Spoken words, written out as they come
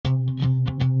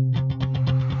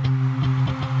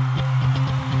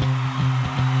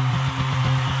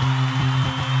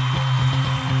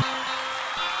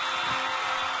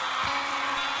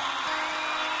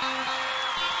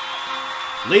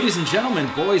Ladies and gentlemen,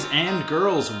 boys and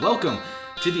girls, welcome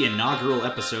to the inaugural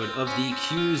episode of the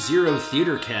Q0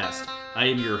 Theater Cast. I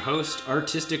am your host,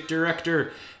 artistic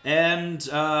director, and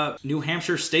New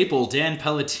Hampshire staple, Dan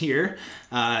Pelletier,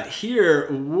 here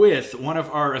with one of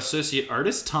our associate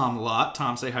artists, Tom Lott.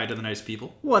 Tom, say hi to the nice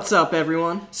people. What's up,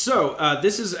 everyone? So,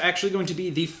 this is actually going to be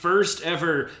the first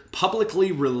ever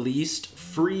publicly released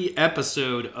free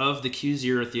episode of the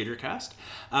Q0 Theater Cast.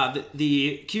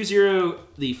 The Q0,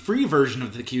 the free version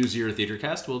of the Q0 Theater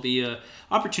Cast will be an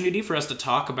opportunity for us to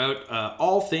talk about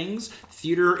all things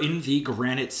theater in the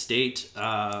Granite State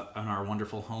on our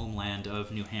wonderful homeland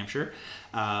of New Hampshire.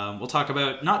 We'll talk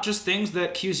about not just things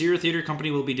that Q0 Theater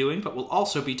Company will be doing, but we'll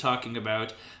also be talking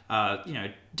about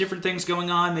different things going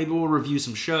on. Maybe we'll review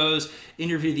some shows,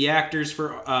 interview the actors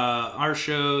for our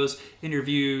shows,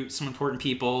 interview some important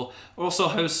people. We'll also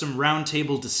host some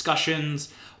roundtable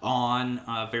discussions on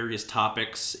various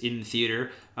topics in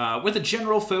theater, with a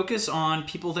general focus on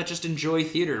people that just enjoy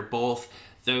theater, both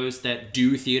those that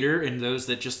do theater and those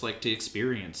that just like to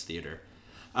experience theater.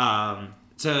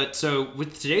 So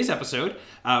with today's episode,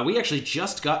 we actually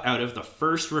just got out of the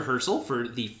first rehearsal for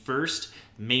the first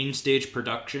main stage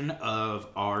production of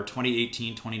our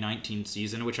 2018-2019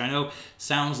 season, which I know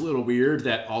sounds a little weird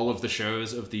that all of the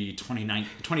shows of the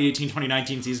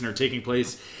 2018-2019 season are taking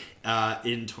place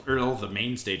or all the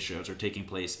main stage shows are taking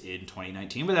place in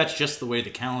 2019, but that's just the way the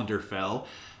calendar fell.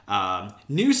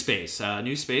 New Space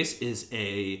is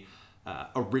a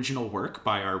original work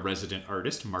by our resident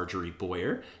artist, Marjorie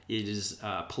Boyer. It is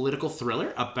a political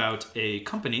thriller about a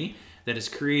company that has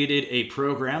created a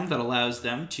program that allows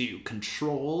them to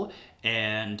control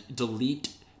and delete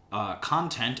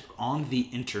content on the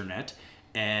internet,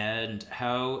 and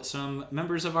how some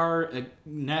members of our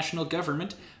national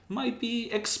government might be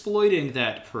exploiting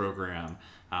that program.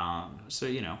 So,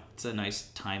 it's a nice,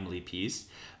 timely piece.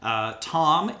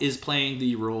 Tom is playing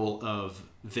the role of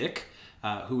Vic,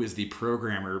 who is the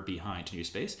programmer behind New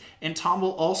Space. And Tom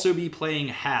will also be playing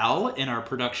Hal in our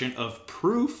production of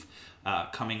Proof,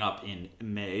 coming up in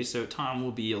May. So Tom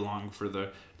will be along for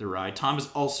the ride. Tom is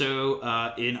also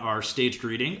in our staged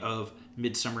reading of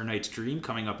Midsummer Night's Dream,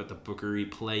 coming up at the Bookery,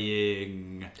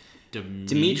 playing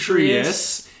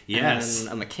Demetrius. Yes.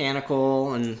 And a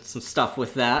mechanical and some stuff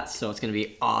with that, so it's going to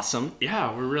be awesome.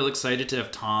 Yeah, we're real excited to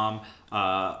have Tom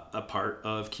a part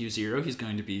of Q0. He's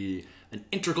going to be an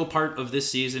integral part of this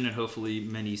season and hopefully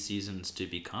many seasons to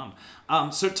become.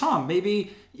 So Tom,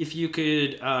 maybe if you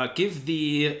could give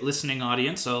the listening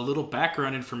audience a little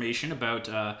background information about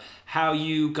how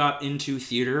you got into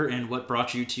theater and what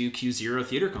brought you to Q0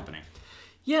 Theater Company.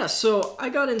 Yeah, so I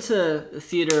got into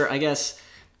theater, I guess,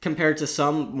 compared to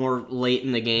some, more late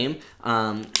in the game.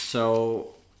 A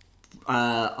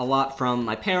lot from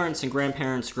my parents and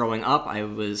grandparents growing up. I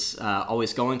was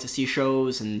always going to see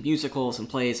shows and musicals and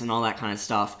plays and all that kind of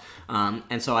stuff.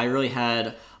 And so I really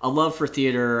had a love for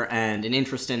theater and an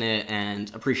interest in it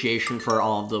and appreciation for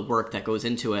all of the work that goes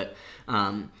into it.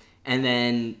 And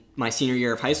then my senior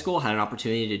year of high school, had an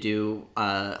opportunity to do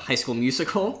a high school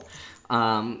musical.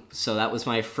 So that was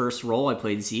my first role. I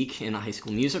played Zeke in a High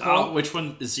School Musical. Oh, which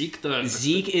one? Zeke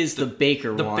is the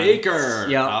baker one. The baker!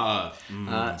 Yeah.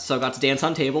 So I got to dance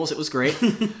on tables. It was great.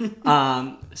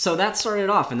 So that started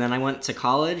off, and then I went to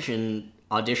college and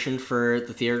auditioned for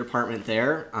the theater department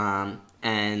there,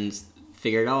 and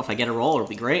figured, if I get a role, it'll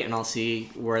be great, and I'll see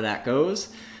where that goes.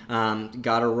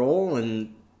 Got a role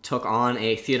and took on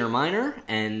a theater minor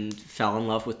and fell in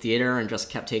love with theater and just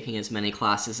kept taking as many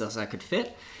classes as I could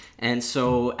fit. And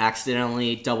so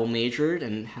accidentally double majored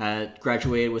and had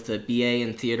graduated with a BA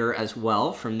in theater as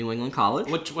well from New England College.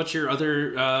 What's your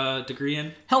other degree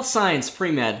in? Health science,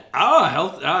 pre-med. Oh,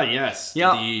 health. Yes.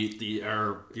 Yeah.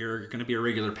 You're going to be a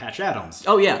regular Patch Adams.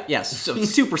 Oh yeah, yes. So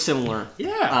super similar.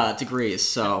 Degrees.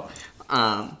 So,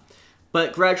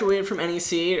 but graduated from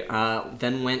NEC,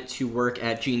 then went to work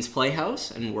at Jean's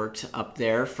Playhouse and worked up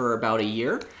there for about a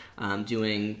year,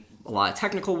 doing a lot of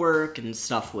technical work and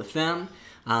stuff with them.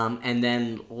 And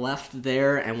then left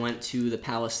there and went to the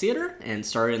Palace Theater and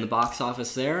started in the box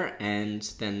office there, and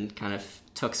then kind of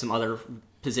took some other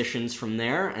positions from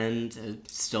there, and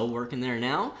still working there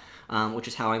now, which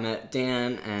is how I met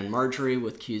Dan and Marjorie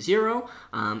with Q0,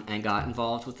 and got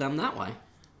involved with them that way.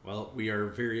 Well, we are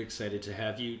very excited to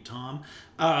have you, Tom.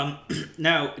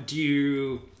 Now,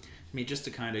 just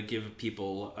to kind of give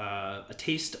people a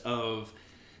taste of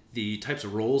the types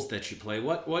of roles that you play,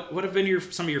 what have been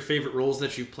some of your favorite roles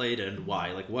that you've played, and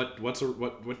why? Like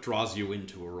what draws you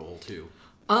into a role too?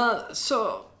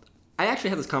 So I actually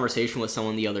had this conversation with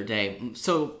someone the other day.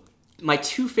 So my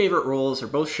two favorite roles are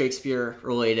both Shakespeare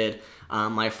related.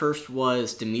 My first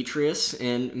was Demetrius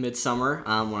in Midsummer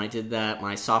when I did that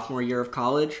my sophomore year of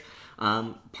college.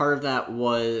 Part of that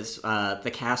was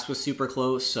the cast was super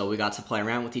close, so we got to play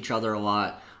around with each other a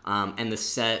lot. And the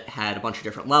set had a bunch of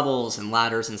different levels and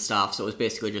ladders and stuff, so it was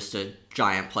basically just a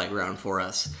giant playground for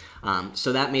us.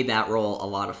 So that made that role a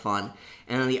lot of fun.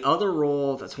 And then the other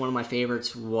role that's one of my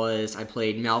favorites was I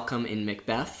played Malcolm in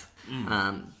Macbeth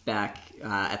back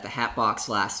at the Hatbox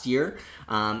last year.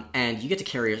 And you get to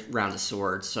carry around a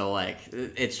sword, so like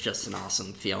it's just an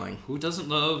awesome feeling. Who doesn't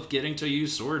love getting to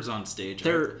use swords on stage?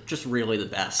 They're just really the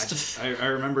best. I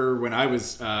remember when I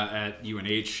was at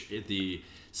UNH the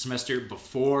semester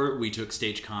before we took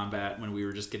stage combat, when we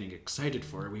were just getting excited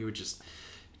for it, we would just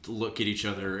look at each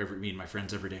other, me and my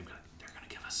friends, every day and be like, they're going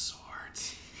to give us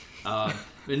swords.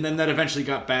 And then that eventually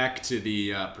got back to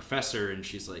the professor, and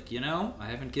she's like, I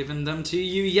haven't given them to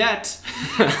you yet.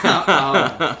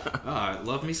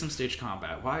 Love me some stage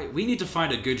combat. Why? We need to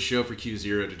find a good show for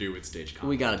Q0 to do with stage combat.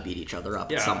 We got to beat each other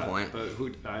up at some point.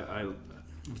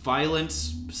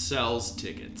 Violence sells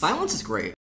tickets. Violence is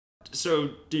great. So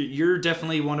you're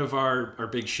definitely one of our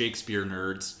big Shakespeare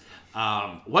nerds.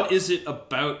 What is it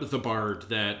about the Bard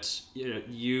that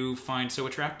you find so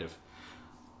attractive?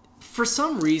 For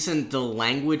some reason, the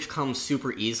language comes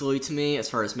super easily to me as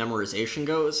far as memorization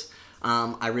goes.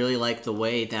 I really like the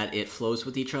way that it flows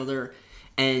with each other.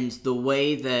 And the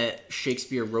way that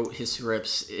Shakespeare wrote his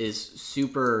scripts is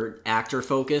super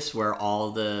actor-focused, where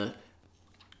all the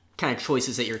kind of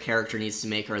choices that your character needs to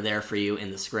make are there for you in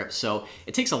the script. So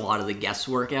it takes a lot of the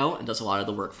guesswork out and does a lot of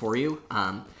the work for you.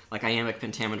 Like Iambic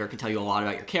Pentameter can tell you a lot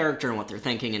about your character and what they're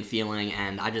thinking and feeling,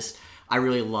 and I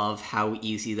really love how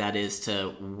easy that is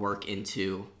to work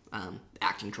into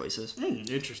acting choices.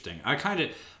 Interesting. I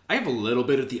have a little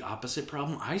bit of the opposite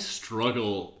problem. I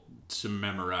struggle to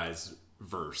memorize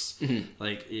verse. Mm-hmm.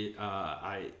 Like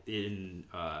in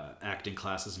acting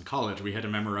classes in college, we had to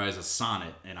memorize a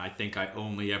sonnet, and I think I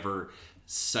only ever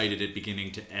cited it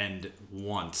beginning to end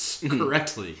once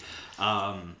correctly.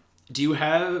 Do you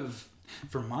have,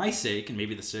 for my sake and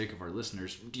maybe the sake of our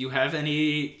listeners, do you have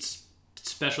any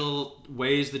special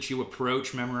ways that you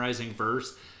approach memorizing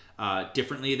verse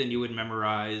differently than you would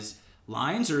memorize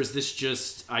lines, or is this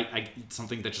just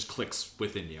something that just clicks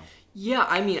within you? Yeah,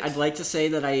 I mean, I'd like to say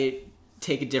that I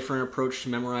take a different approach to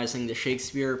memorizing the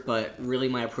Shakespeare, but really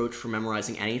my approach for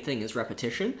memorizing anything is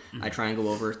repetition. Mm-hmm. I try and go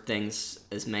over things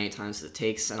as many times as it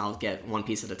takes, and I'll get one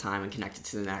piece at a time and connect it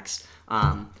to the next.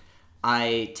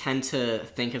 I tend to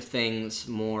think of things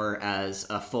more as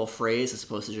a full phrase as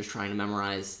opposed to just trying to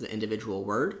memorize the individual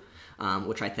word,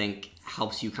 which I think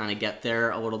helps you kind of get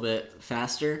there a little bit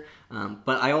faster.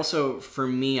 But I also, for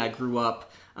me, I grew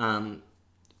up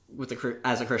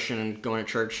as a Christian and going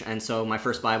to church, and so my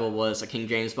first Bible was a King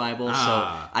James Bible, so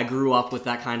I grew up with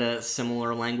that kind of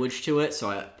similar language to it,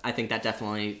 so I think that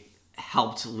definitely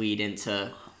helped lead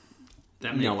into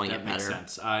knowing it better. That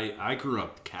makes sense. I grew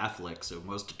up Catholic, so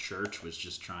most of church was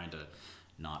just trying to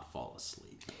not fall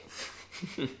asleep.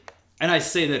 And I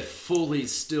say that fully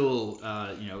still,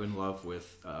 in love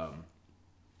with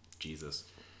Jesus.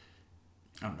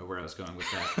 I don't know where I was going with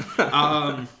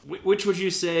that. Which would you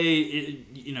say,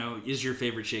 is your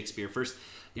favorite Shakespeare? First,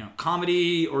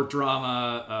 comedy or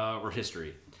drama or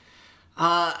history?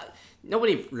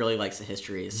 Nobody really likes the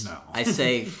histories. No. I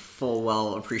say full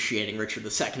well appreciating Richard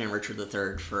II and Richard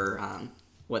III for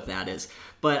what that is.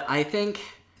 But I think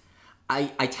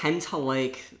I tend to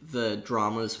like the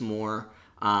dramas more.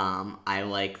 I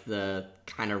like the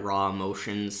kind of raw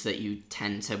emotions that you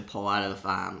tend to pull out of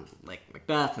like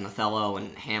Macbeth and Othello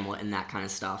and Hamlet and that kind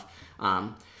of stuff.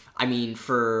 I mean,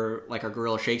 for like our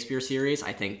Guerrilla Shakespeare series,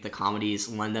 I think the comedies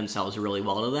lend themselves really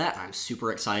well to that. I'm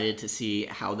super excited to see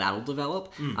how that'll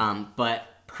develop. But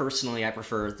personally, I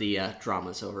prefer the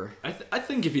dramas over. I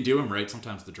think if you do them right,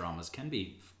 sometimes the dramas can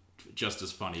be just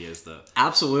as funny as the...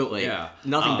 Absolutely. Yeah.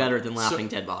 Nothing better than laughing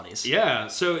dead bodies. Yeah.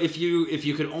 So if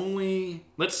you could only...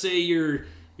 Let's say you're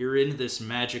in this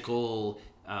magical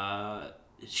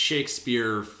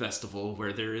Shakespeare festival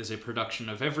where there is a production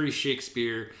of every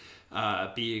Shakespeare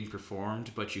being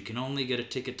performed, but you can only get a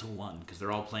ticket to one because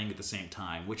they're all playing at the same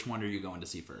time. Which one are you going to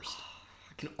see first?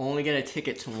 I can only get a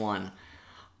ticket to one.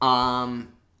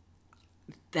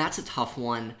 That's a tough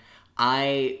one.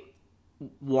 I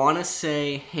want to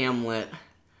say Hamlet,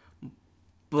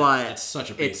 but it's such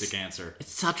a basic answer.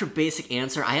 It's such a basic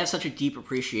answer. I have such a deep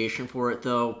appreciation for it,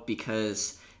 though,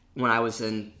 because when I was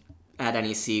at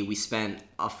NEC, we spent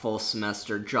a full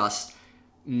semester just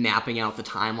mapping out the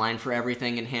timeline for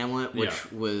everything in Hamlet,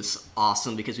 which was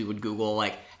awesome because we would Google,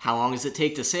 like, how long does it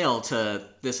take to sail to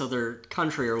this other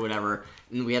country or whatever?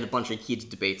 And we had a bunch of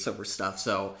heated debates over stuff.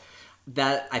 So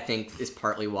that, I think, is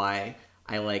partly why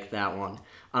I like that one.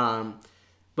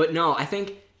 But no, I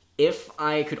think if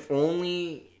I could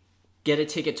only get a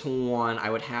ticket to one, I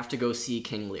would have to go see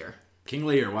King Lear. King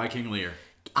Lear. Why King Lear?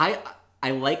 I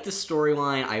like the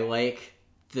storyline. I like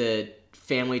the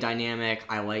family dynamic.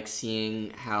 I like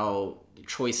seeing how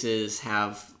choices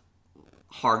have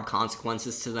hard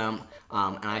consequences to them.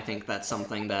 And I think that's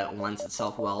something that lends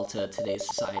itself well to today's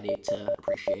society to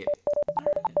appreciate. I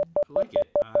like it.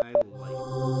 I like it.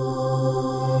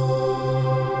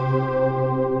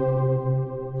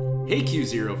 Hey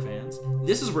Q0 fans,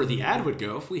 this is where the ad would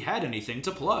go if we had anything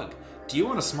to plug. Do you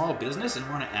own a small business and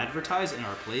want to advertise in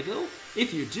our playbill?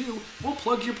 If you do, we'll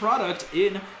plug your product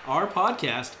in our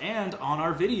podcast and on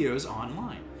our videos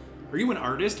online. Are you an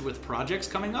artist with projects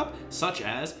coming up, such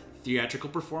as theatrical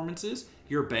performances,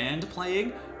 your band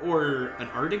playing, or an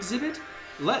art exhibit?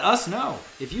 Let us know.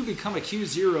 If you become a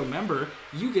Q0 member,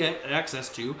 you get access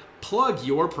to Plug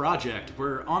Your Project,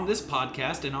 where on this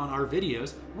podcast and on our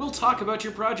videos, we'll talk about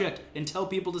your project and tell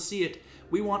people to see it.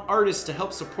 We want artists to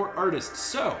help support artists,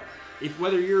 so if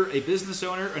whether you're a business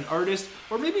owner, an artist,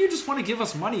 or maybe you just want to give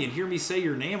us money and hear me say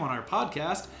your name on our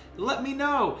podcast, let me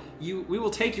know. We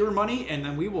will take your money and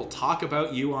then we will talk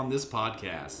about you on this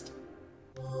podcast.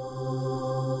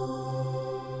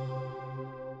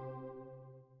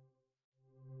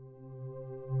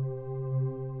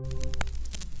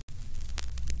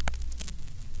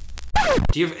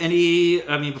 Do you have any,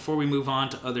 before we move on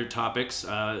to other topics,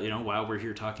 while we're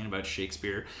here talking about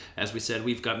Shakespeare, as we said,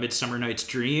 we've got Midsummer Night's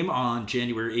Dream on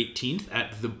January 18th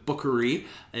at the Bookery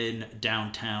in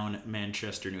downtown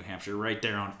Manchester, New Hampshire, right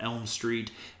there on Elm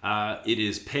Street. It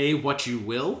is pay what you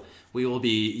will. We will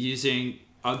be using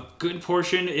a good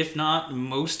portion, if not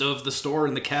most of the store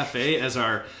and the cafe as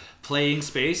our playing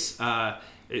space.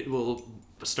 It will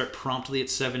start promptly at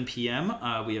 7 p.m.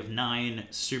 We have 9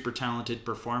 super talented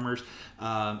performers.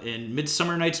 And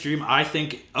Midsummer Night's Dream, I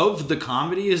think, of the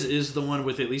comedies, is the one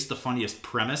with at least the funniest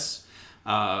premise.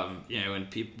 And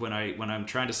when I'm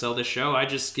trying to sell this show, I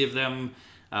just give them,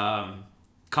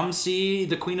 come see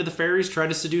the Queen of the Fairies try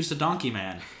to seduce a donkey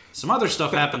man. Some other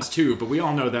stuff happens too, but we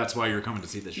all know that's why you're coming to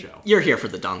see this show. You're here for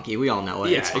the donkey. We all know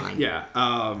it. Yeah,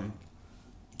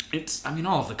 it's fine.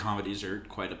 All of the comedies are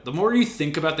the more you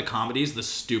think about the comedies, the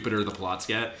stupider the plots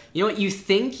get. You know what? You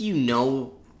think you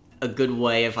know a good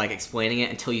way of explaining it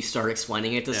until you start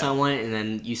explaining it to someone, and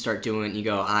then you start doing it and you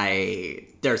go,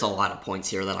 there's a lot of points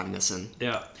here that I'm missing.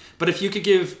 Yeah. But if you could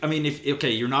give,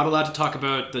 you're not allowed to talk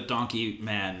about the donkey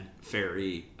man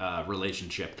fairy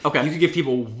relationship. Okay. You could give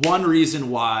people one reason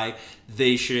why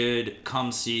they should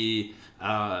come see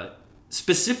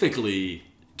specifically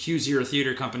Q0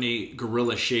 Theater Company,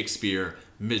 Gorilla Shakespeare,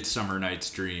 Midsummer Night's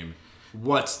Dream.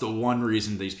 What's the one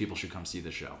reason these people should come see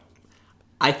the show?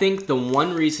 I think the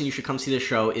one reason you should come see the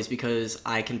show is because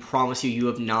I can promise you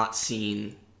have not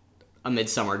seen a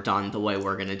Midsummer done the way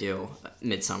we're going to do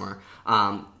Midsummer.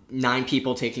 9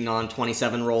 people taking on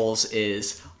 27 roles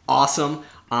is awesome.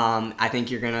 I think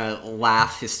you're going to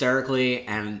laugh hysterically,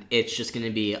 and it's just going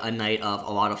to be a night of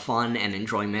a lot of fun and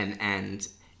enjoyment and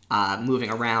moving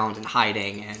around and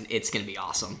hiding, and it's going to be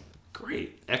awesome.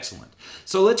 Great. Excellent.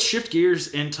 So let's shift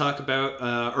gears and talk about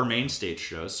our main stage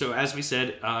shows. So as we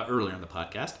said earlier in the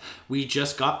podcast, we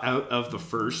just got out of the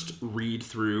first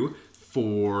read-through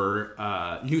for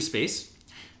New Space.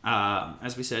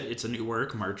 As we said, it's a new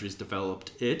work. Marjorie's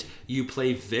developed it. You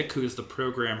play Vic, who is the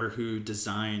programmer who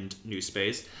designed New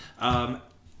Space.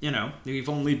 You've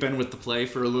only been with the play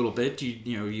for a little bit.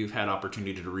 You've had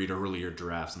opportunity to read earlier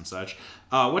drafts and such.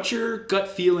 What's your gut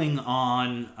feeling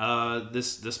on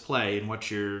this play, and what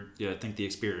you think the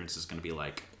experience is going to be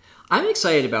like? I'm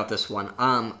excited about this one.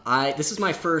 This is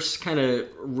my first kind of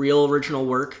real original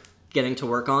work getting to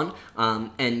work on,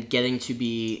 and getting to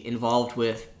be involved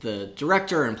with the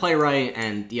director and playwright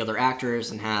and the other actors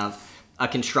and have a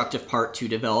constructive part to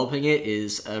developing it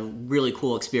is a really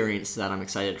cool experience that I'm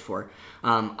excited for.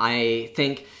 I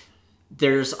think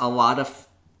there's a lot of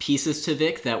pieces to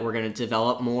Vic that we're going to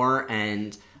develop more,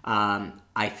 and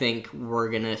I think we're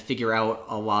going to figure out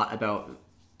a lot about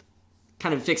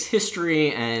kind of Vic's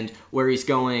history and where he's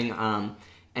going,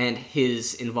 and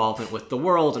his involvement with the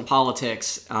world and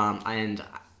politics, and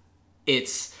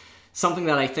it's something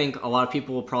that I think a lot of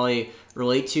people will probably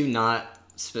relate to, not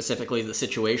specifically the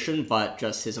situation, but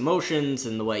just his emotions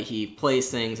and the way he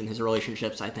plays things and his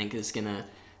relationships, I think is going to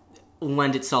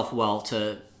lend itself well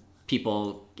to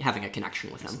people having a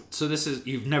connection with him. So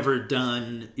you've never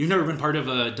been part of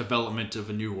a development of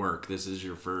a new work. This is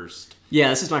your first. Yeah,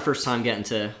 this is my first time getting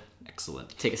to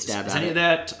Excellent. take a stab Is at any it. of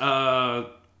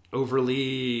that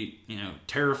overly,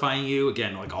 terrifying you?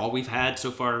 Again, like all we've had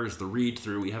so far is the read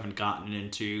through. We haven't gotten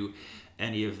into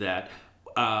any of that.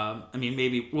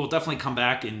 Maybe we'll definitely come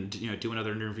back and do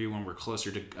another interview when we're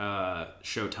closer to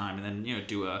showtime, and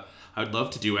then I would love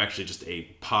to do actually just a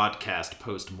podcast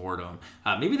post-mortem.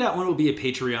 Maybe that one will be a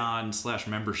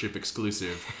Patreon/membership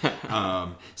exclusive.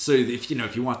 So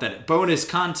if you want that bonus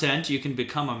content, you can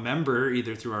become a member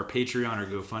either through our Patreon or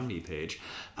GoFundMe page.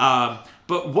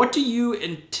 But what do you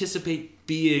anticipate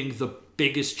being the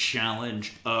biggest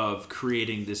challenge of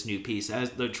creating this new piece,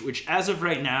 which as of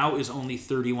right now is only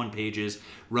 31 pages,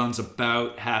 runs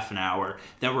about half an hour,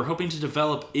 that we're hoping to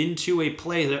develop into a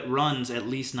play that runs at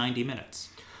least 90 minutes?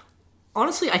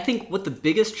 Honestly, I think what the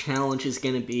biggest challenge is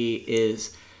going to be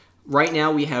is right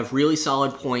now we have really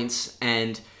solid points,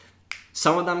 and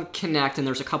some of them connect, and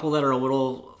there's a couple that are a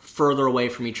little further away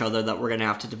from each other that we're going to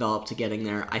have to develop to getting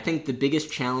there. I think the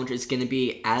biggest challenge is going to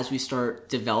be as we start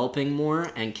developing more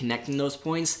and connecting those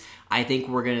points, I think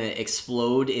we're going to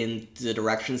explode in the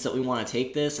directions that we want to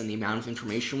take this and the amount of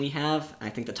information we have. I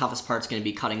think the toughest part is going to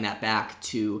be cutting that back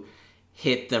to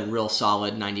hit the real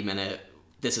solid 90-minute,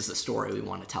 this is the story we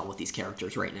want to tell with these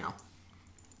characters right now.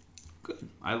 Good.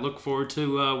 I look forward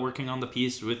to working on the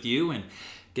piece with you and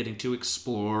getting to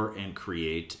explore and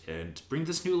create and bring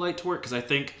this new light to work, because I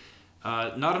think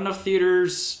not enough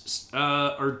theaters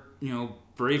are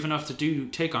brave enough to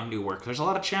take on new work. There's a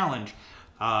lot of challenge.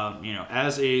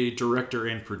 As a director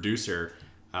and producer,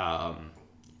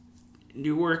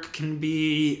 new work can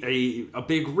be a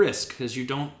big risk because you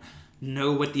don't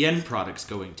know what the end product's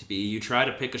going to be. You try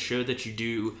to pick a show that you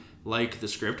do like the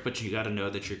script, but you got to know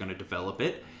that you're going to develop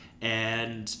it,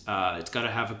 and it's got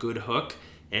to have a good hook.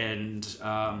 And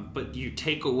but you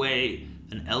take away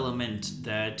an element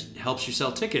that helps you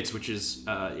sell tickets, which is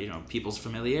people's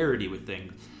familiarity with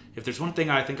things. If there's one thing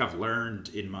I think I've learned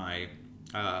in my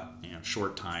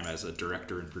short time as a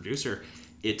director and producer,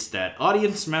 it's that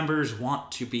audience members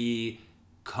want to be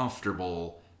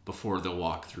comfortable before they'll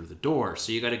walk through the door.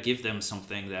 So you got to give them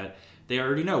something that they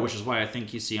already know, which is why I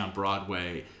think you see on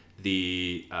Broadway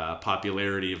the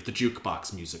popularity of the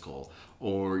jukebox musical,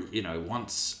 or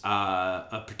once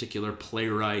a particular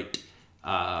playwright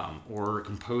or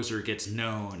composer gets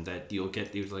known, that you'll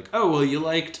get these like, oh well, you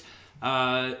liked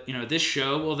this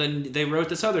show, well then they wrote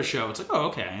this other show. It's like, oh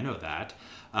okay, I know that.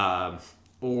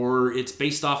 Or it's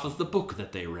based off of the book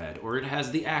that they read, or it has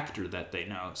the actor that they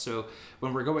know. So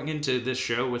when we're going into this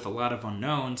show with a lot of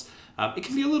unknowns, it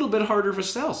can be a little bit harder to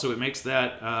sell, so it makes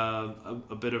that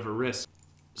a bit of a risk.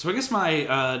 So I guess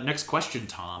my next question,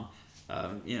 Tom, I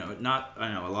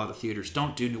know a lot of theaters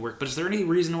don't do new work, but is there any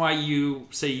reason why you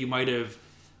say you might have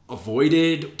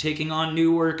avoided taking on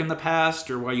new work in the past,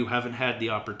 or why you haven't had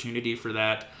the opportunity for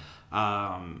that?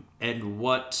 And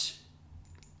what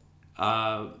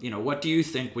do you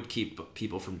think would keep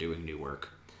people from doing new work?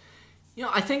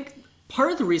 I think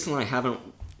part of the reason I haven't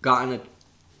gotten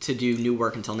to do new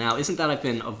work until now isn't that I've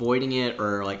been avoiding it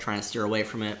or like trying to steer away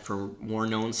from it for more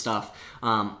known stuff.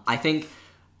 I think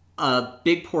a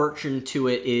big portion to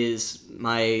it is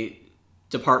my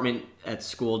department at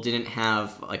school didn't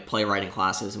have like playwriting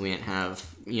classes, and we didn't have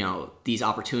these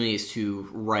opportunities to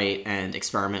write and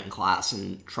experiment in class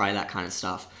and try that kind of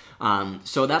stuff.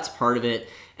 So that's part of it.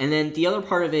 And then the other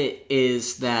part of it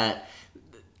is that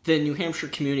the New Hampshire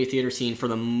community theater scene, for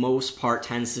the most part,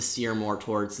 tends to steer more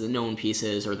towards the known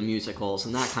pieces or the musicals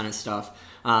and that kind of stuff,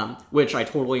 which I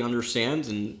totally understand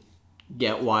and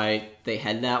get why they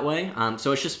head that way.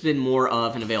 So it's just been more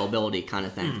of an availability kind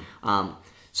of thing.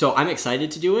 So I'm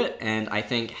excited to do it, and I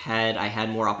think had I had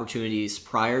more opportunities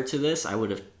prior to this, I would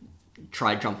have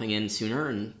tried jumping in sooner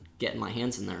and getting my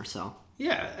hands in there. So.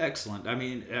 Yeah, excellent. I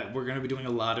mean, we're going to be doing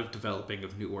a lot of developing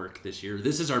of new work this year.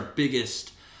 This is our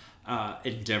biggest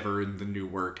endeavor in the new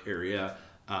work area,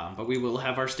 but we will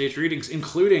have our stage readings,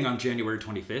 including on January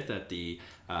 25th at the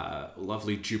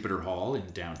lovely Jupiter Hall in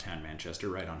downtown Manchester,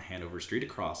 right on Hanover Street,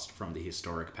 across from the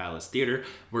historic Palace Theatre,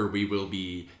 where we will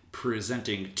be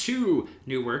presenting 2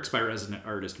 new works by resident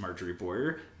artist Marjorie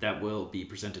Boyer that will be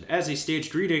presented as a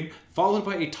staged reading, followed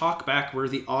by a talk back where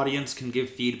the audience can give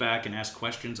feedback and ask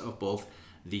questions of both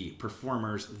the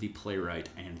performers, the playwright,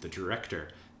 and the director.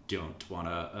 Don't want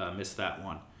to miss that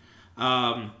one.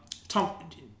 Tom,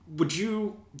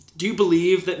 do you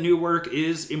believe that new work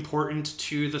is important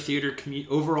to the theater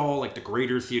overall, like the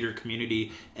greater theater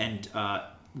community, and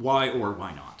why or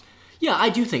why not? Yeah, I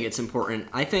do think it's important.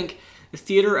 I think the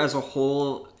theater as a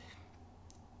whole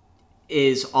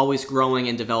is always growing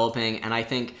and developing, and I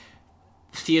think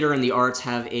theater and the arts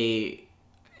have a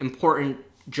important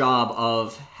job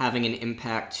of having an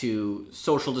impact to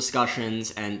social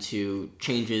discussions and to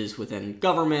changes within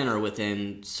government or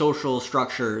within social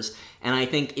structures. And I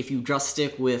think if you just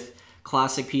stick with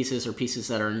classic pieces or pieces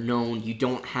that are known, you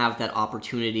don't have that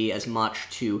opportunity as much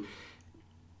to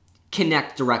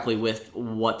connect directly with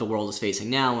what the world is facing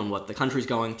now and what the country's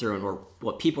going through and or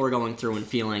what people are going through and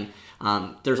feeling.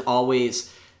 There's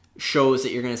always shows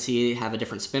that you're going to see have a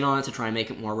different spin on it to try and make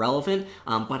it more relevant.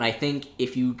 But I think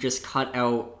if you just cut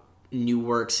out new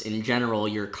works in general,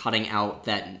 you're cutting out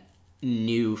that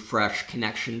new, fresh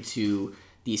connection to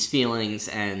these feelings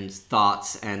and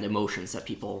thoughts and emotions that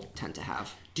people tend to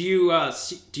have. Do you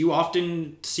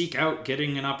often seek out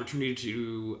getting an opportunity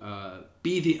to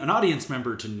be an audience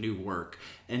member to new work?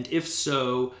 And if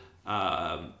so,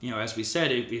 as we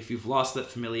said, if you've lost that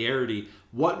familiarity,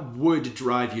 what would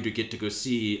drive you to get to go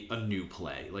see a new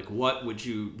play? Like, what would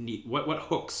you need? What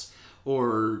hooks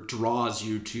or draws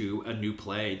you to a new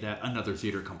play that another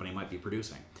theater company might be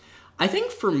producing? I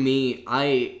think for me,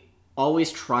 I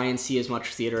always try and see as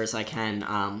much theater as I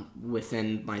can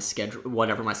within my schedule,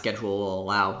 whatever my schedule will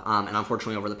allow. And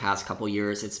unfortunately, over the past couple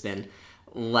years, it's been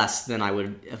less than I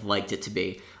would have liked it to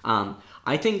be.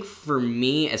 I think for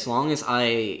me, as long as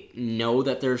I know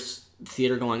that there's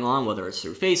theater going on, whether it's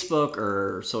through Facebook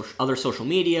or other social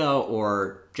media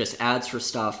or just ads for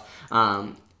stuff,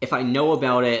 if I know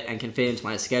about it and can fit into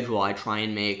my schedule, I try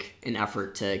and make an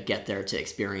effort to get there to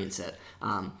experience it.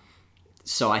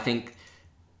 So I think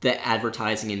that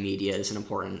advertising and media is an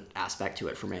important aspect to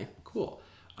it for me. Cool.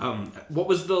 What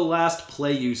was the last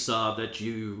play you saw that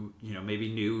you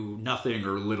maybe knew nothing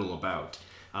or little about?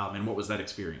 And what was that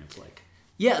experience like?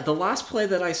 Yeah, the last play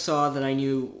that I saw that I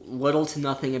knew little to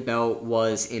nothing about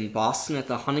was in Boston at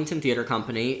the Huntington Theater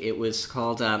Company. It was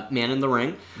called Man in the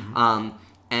Ring. Mm-hmm.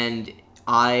 And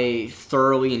I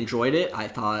thoroughly enjoyed it. I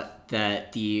thought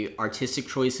that the artistic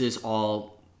choices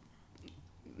all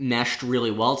meshed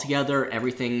really well together.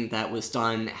 Everything that was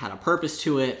done had a purpose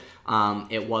to it.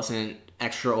 It wasn't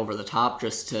extra over the top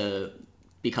just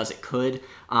because it could.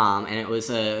 And it was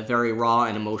a very raw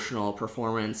and emotional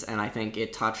performance, and I think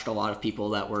it touched a lot of people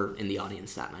that were in the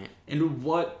audience that night. And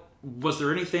was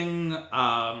there anything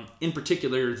in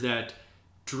particular that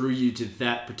drew you to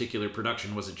that particular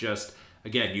production? Was it just,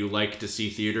 again, you like to see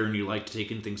theater and you like to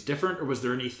take in things different, or was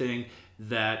there anything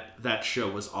that show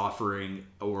was offering,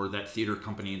 or that theater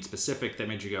company in specific, that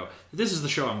made you go, this is the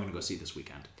show I'm going to go see this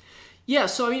weekend? Yeah,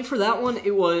 so I mean, for that one,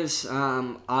 it was,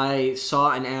 I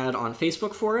saw an ad on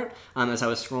Facebook for it as I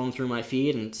was scrolling through my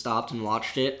feed and stopped and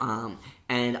watched it.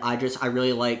 And I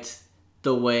really liked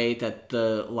the way that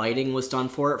the lighting was done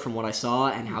for it from what I saw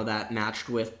and how that matched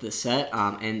with the set.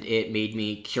 And it made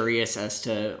me curious as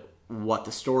to what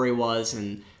the story was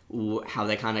and how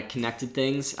they kind of connected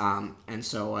things. And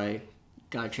so I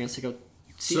got a chance to go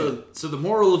see it. So the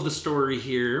moral of the story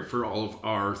here for all of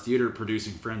our theater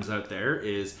producing friends out there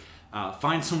is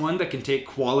find someone that can take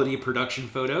quality production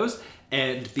photos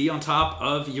and be on top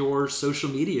of your social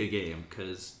media game,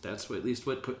 because that's at least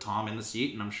what put Tom in the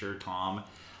seat, and I'm sure Tom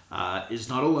is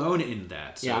not alone in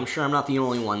that. So, yeah, I'm sure I'm not the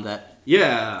only one that...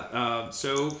 Yeah,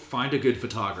 so find a good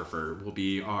photographer will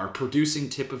be our producing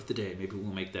tip of the day. Maybe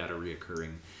we'll make that a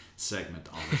reoccurring segment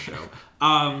on the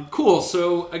show. Cool,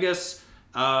 so I guess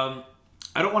I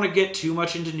don't want to get too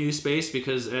much into New Space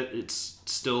because it's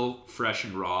still fresh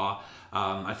and raw.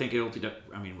 I think it'll be,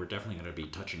 we're definitely going to be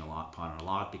touching upon it a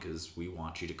lot because we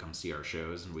want you to come see our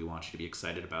shows and we want you to be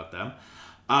excited about them.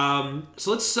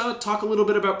 So let's talk a little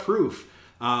bit about Proof.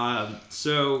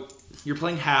 So you're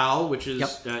playing Hal, which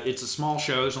is, it's a small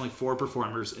show. There's only 4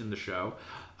 performers in the show.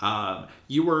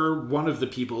 You were one of the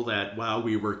people that, while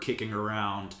we were kicking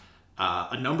around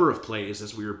a number of plays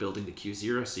as we were building the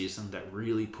Q0 season, that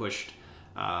really pushed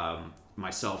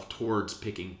myself towards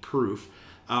picking Proof.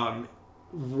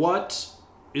 What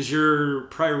is your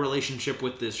prior relationship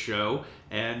with this show,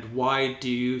 and why do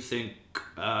you think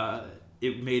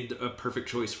it made a perfect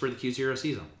choice for the Q0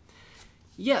 season?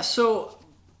 Yeah, so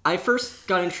I first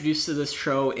got introduced to this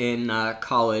show in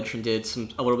college and did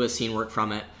a little bit of scene work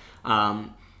from it.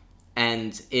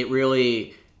 And it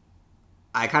really,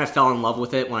 I kind of fell in love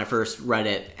with it when I first read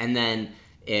it. And then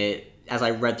as I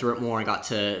read through it more and got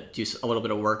to do a little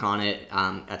bit of work on it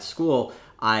at school,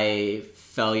 I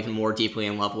fell even more deeply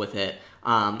in love with it.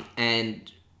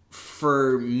 And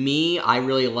for me, I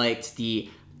really liked the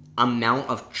amount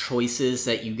of choices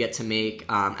that you get to make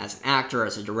as an actor,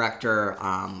 as a director,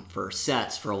 for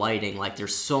sets, for lighting. Like,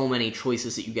 there's so many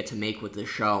choices that you get to make with this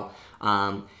show.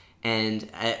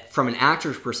 And from an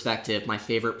actor's perspective, my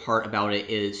favorite part about it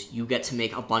is you get to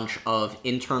make a bunch of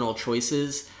internal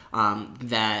choices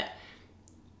that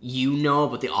you know,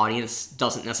 but the audience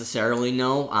doesn't necessarily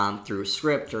know through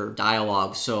script or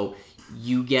dialogue. So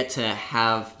you get to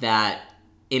have that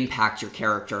impact your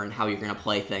character and how you're going to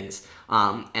play things.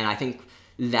 And I think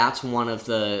that's one of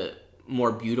the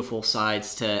more beautiful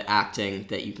sides to acting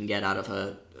that you can get out of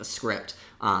a script.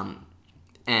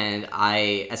 And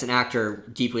I, as an actor,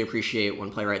 deeply appreciate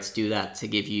when playwrights do that to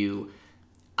give you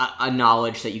a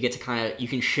knowledge that you get to you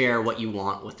can share what you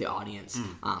want with the audience.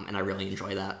 And I really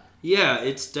enjoy that. Yeah,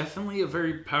 it's definitely a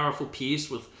very powerful piece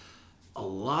with a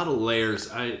lot of layers.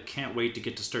 I can't wait to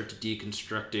get to start to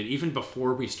deconstruct it. Even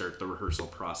before we start the rehearsal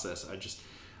process,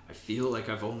 I feel like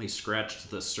I've only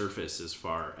scratched the surface as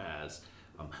far as,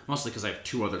 mostly because I have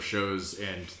 2 other shows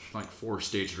and like 4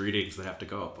 staged readings that have to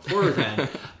go up before then.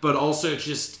 But also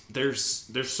just there's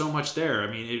so much there.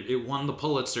 I mean, it won the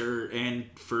Pulitzer, and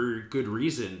for good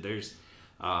reason. There's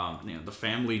the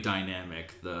family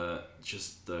dynamic, the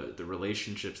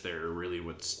relationships there are really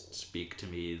what speak to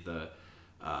me.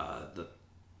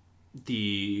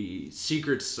 The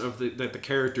secrets of that the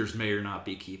characters may or not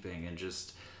be keeping, and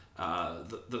just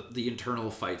the internal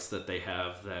fights that they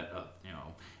have that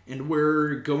and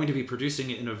we're going to be producing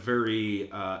it in a very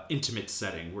intimate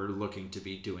setting. We're looking to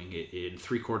be doing it in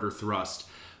 3/4 thrust,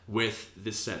 with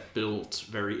the set built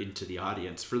very into the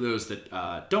audience. For those that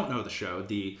don't know the show,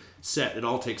 the set, it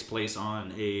all takes place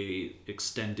on a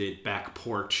extended back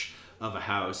porch of a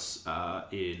house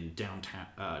in downtown,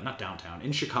 not downtown,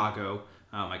 in Chicago.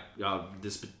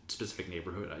 This specific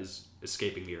neighborhood is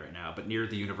escaping me right now, but near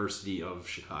the University of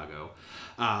Chicago.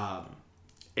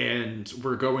 And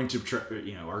we're going to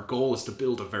our goal is to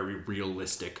build a very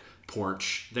realistic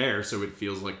porch there, so it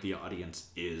feels like the audience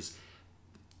is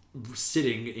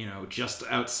sitting, just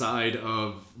outside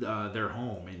of their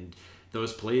home. And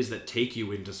those plays that take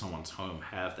you into someone's home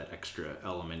have that extra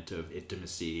element of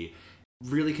intimacy.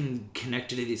 Really can connect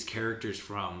to these characters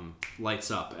from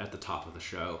lights up at the top of the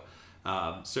show.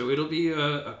 So it'll be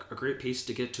a great piece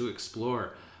to get to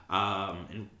explore.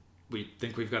 And we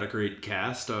think we've got a great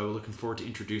cast. Looking forward to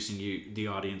introducing the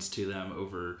audience to them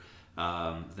over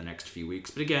the next few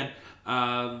weeks. But again,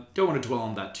 don't want to dwell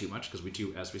on that too much, because we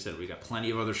do, as we said, we got plenty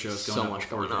of other shows going on. So much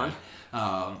going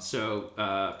on.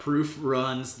 So Proof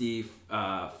runs the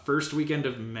first weekend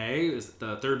of May, is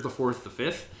the 3rd, the 4th, the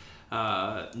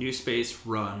 5th. New Space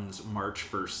runs March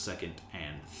 1st, 2nd,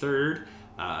 and 3rd.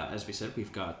 As we said,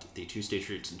 we've got the 2 stage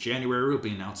rates in January. We'll be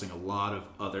announcing a lot of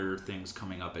other things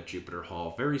coming up at Jupiter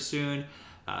Hall very soon.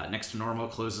 Next to Normal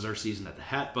closes our season at the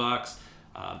Hatbox.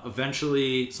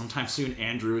 Eventually, sometime soon,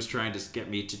 Andrew is trying to get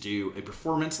me to do a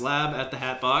performance lab at the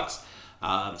Hatbox.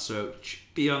 So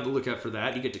be on the lookout for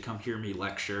that. You get to come hear me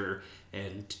lecture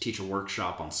and teach a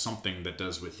workshop on something that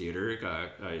does with theater.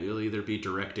 You'll either be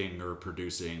directing or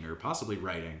producing or possibly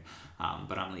writing,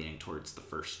 but I'm leaning towards the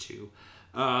first 2.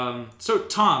 So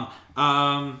Tom,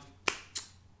 I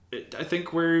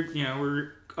think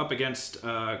we're up against,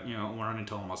 we're running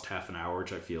until almost half an hour,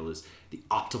 which I feel is the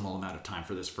optimal amount of time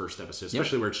for this first episode,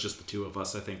 especially where it's just the 2 of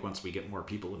us. I think once we get more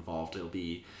people involved, it'll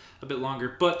be a bit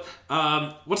longer. But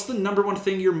what's the number one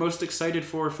thing you're most excited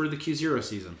for the Q0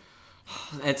 season?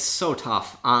 It's so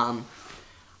tough. I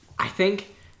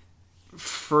think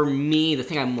for me, the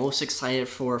thing I'm most excited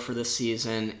for this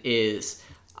season is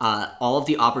all of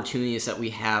the opportunities that we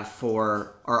have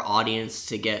for our audience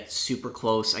to get super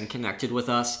close and connected with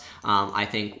us. I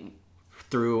think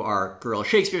through our Guerrilla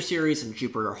Shakespeare series and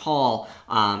Jupiter Hall,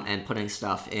 and putting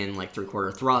stuff in like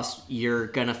 3/4 thrust, you're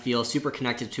gonna feel super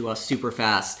connected to us super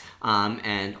fast,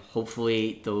 and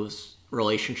hopefully those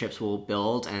relationships will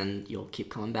build and you'll keep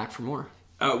coming back for more.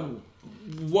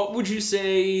 What would you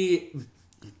say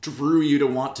drew you to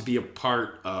want to be a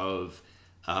part of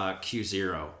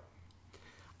Q0?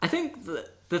 I think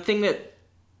the thing that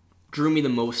drew me the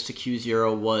most to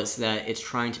Q0 was that it's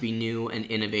trying to be new and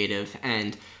innovative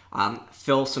and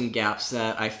fill some gaps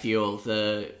that I feel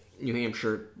the New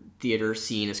Hampshire theater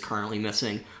scene is currently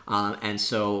missing. And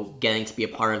so getting to be a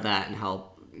part of that and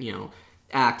help,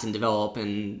 act and develop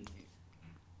and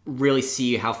really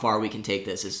see how far we can take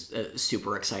this is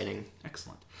super exciting.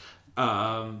 Excellent.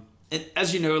 And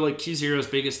as you know, like Q0's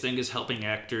biggest thing is helping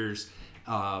actors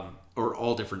or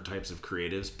all different types of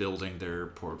creatives building their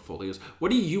portfolios. What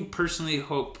do you personally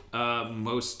hope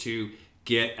most to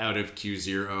get out of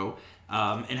Q0?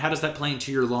 And how does that play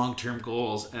into your long-term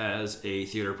goals as a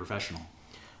theater professional?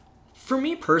 For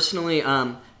me personally,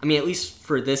 at least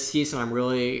for this season, I'm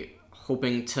really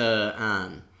hoping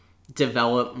to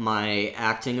develop my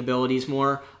acting abilities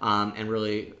more and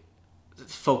really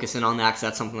focusing on that because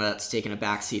that's something that's taken a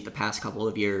backseat the past couple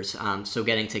of years. So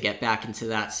getting to get back into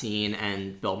that scene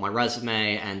and build my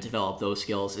resume and develop those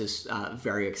skills is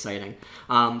very exciting.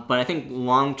 But I think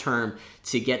long term,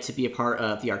 to get to be a part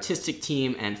of the artistic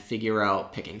team and figure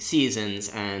out picking seasons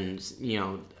and, you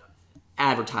know,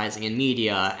 advertising and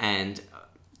media and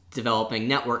developing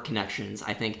network connections,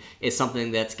 I think is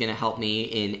something that's going to help me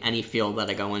in any field that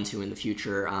I go into in the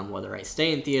future, whether I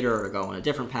stay in theater or go on a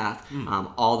different path.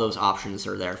 All those options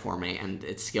are there for me, and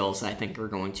it's skills I think are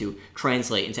going to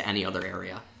translate into any other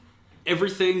area.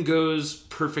 Everything goes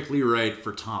perfectly right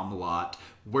for Tom Lott.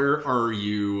 Where are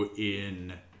you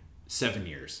in 7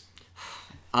 years?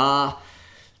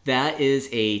 That is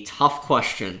a tough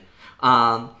question.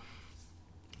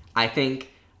 I think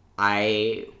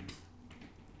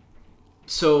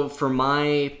So for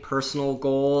my personal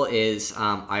goal is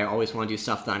I always want to do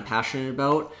stuff that I'm passionate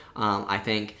about. I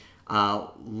think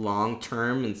long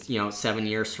term, and 7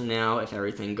 years from now, if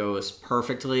everything goes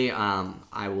perfectly,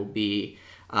 I will be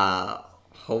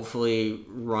hopefully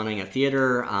running a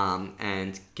theater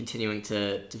and continuing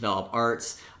to develop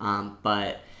arts.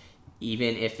 But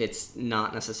even if it's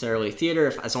not necessarily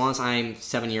theater, as long as I'm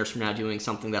 7 years from now doing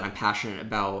something that I'm passionate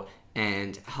about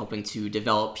and helping to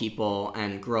develop people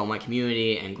and grow my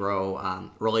community and grow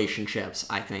relationships,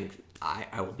 I think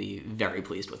I will be very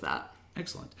pleased with that.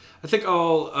 Excellent. I think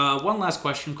one last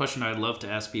question I'd love to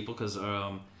ask people, because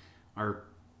our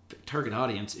target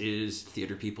audience is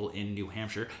theater people in New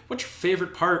Hampshire. What's your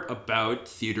favorite part about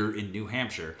theater in New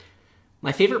Hampshire?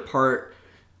 My favorite part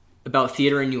about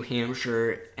theater in New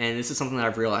Hampshire, and this is something that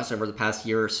I've realized over the past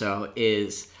year or so,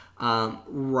 is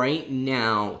right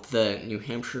now, the New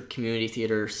Hampshire community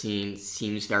theater scene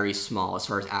seems very small as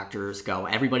far as actors go.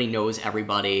 Everybody knows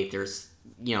everybody. There's,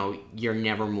 you're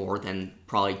never more than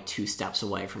probably 2 steps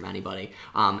away from anybody.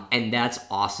 And that's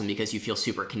awesome because you feel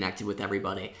super connected with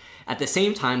everybody. At the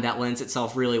same time, that lends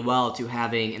itself really well to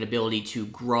having an ability to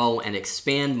grow and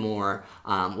expand more,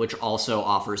 which also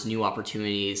offers new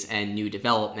opportunities and new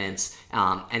developments.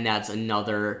 And that's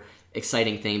another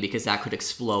exciting thing because that could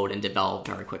explode and develop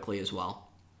very quickly as well.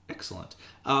 Excellent.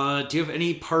 Do you have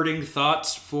any parting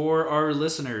thoughts for our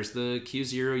listeners, the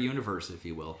Q0 universe, if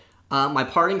you will? My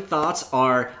parting thoughts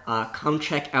are come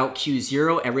check out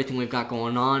Q0, everything we've got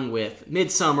going on with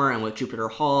Midsummer and with Jupiter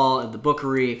Hall and the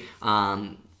Bookery,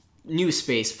 New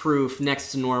Space, Proof,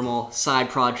 Next to Normal, side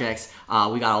projects.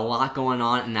 We got a lot going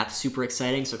on and that's super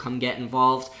exciting, so come get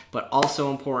involved. But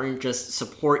also important, just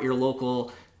support your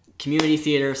local community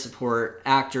theater, support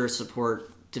actors, support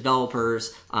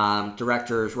developers,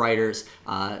 directors, writers,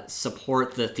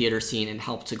 support the theater scene and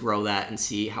help to grow that and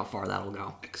see how far that'll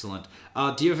go. Excellent.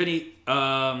 Do you have any,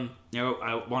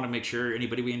 I want to make sure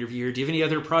anybody we interview here, do you have any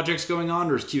other projects going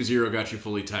on, or has Q0 got you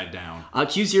fully tied down?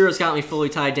 Q0's got me fully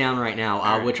tied down right now,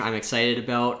 right. Which I'm excited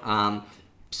about.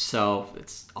 So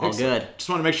it's all good. Just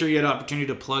want to make sure you had an opportunity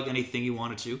to plug anything you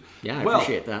wanted to. Yeah, I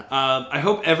appreciate that. I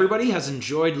hope everybody has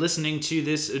enjoyed listening to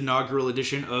this inaugural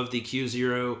edition of the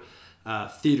Q0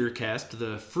 Theater Cast,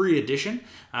 the free edition.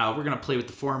 We're going to play with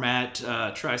the format,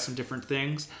 try some different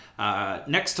things.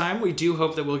 Next time, we do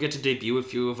hope that we'll get to debut a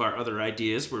few of our other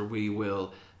ideas where we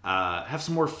will have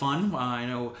some more fun. I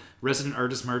know resident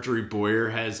artist Marjorie Boyer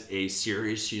has a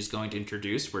series she's going to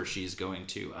introduce where she's going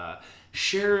to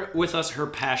share with us her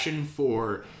passion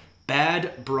for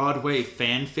bad Broadway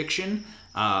fan fiction,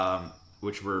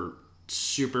 which we're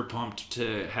super pumped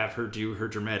to have her do her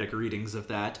dramatic readings of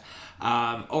that.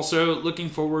 Also looking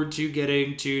forward to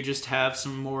getting to just have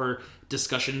some more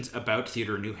discussions about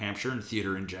theater in New Hampshire and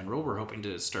theater in general. We're hoping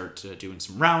to start doing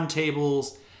some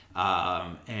roundtables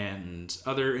and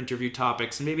other interview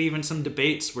topics, and maybe even some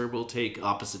debates where we'll take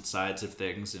opposite sides of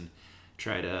things and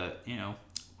try to,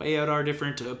 weigh out our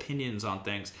different opinions on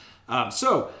things.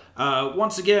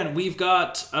 Once again, we've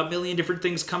got a million different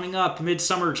things coming up.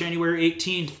 Midsummer, January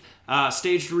 18th.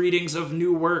 Staged readings of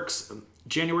new works,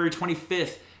 January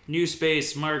 25th. New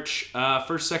Space, March 1st,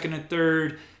 2nd, and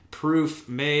 3rd. Proof,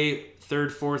 May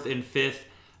 3rd, 4th, and 5th.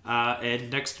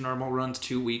 And Next Normal runs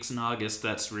 2 weeks in August.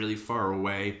 That's really far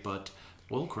away, but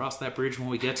we'll cross that bridge when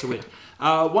we get to it.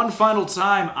 One final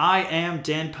time, I am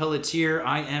Dan Pelletier.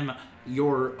 I am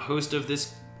your host of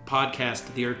this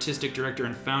podcast, the artistic director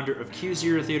and founder of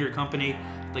Q0 Theater Company.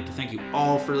 I'd like to thank you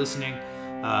all for listening.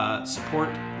 Support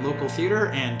local theater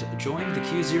and join the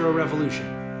Q0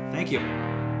 revolution. Thank you.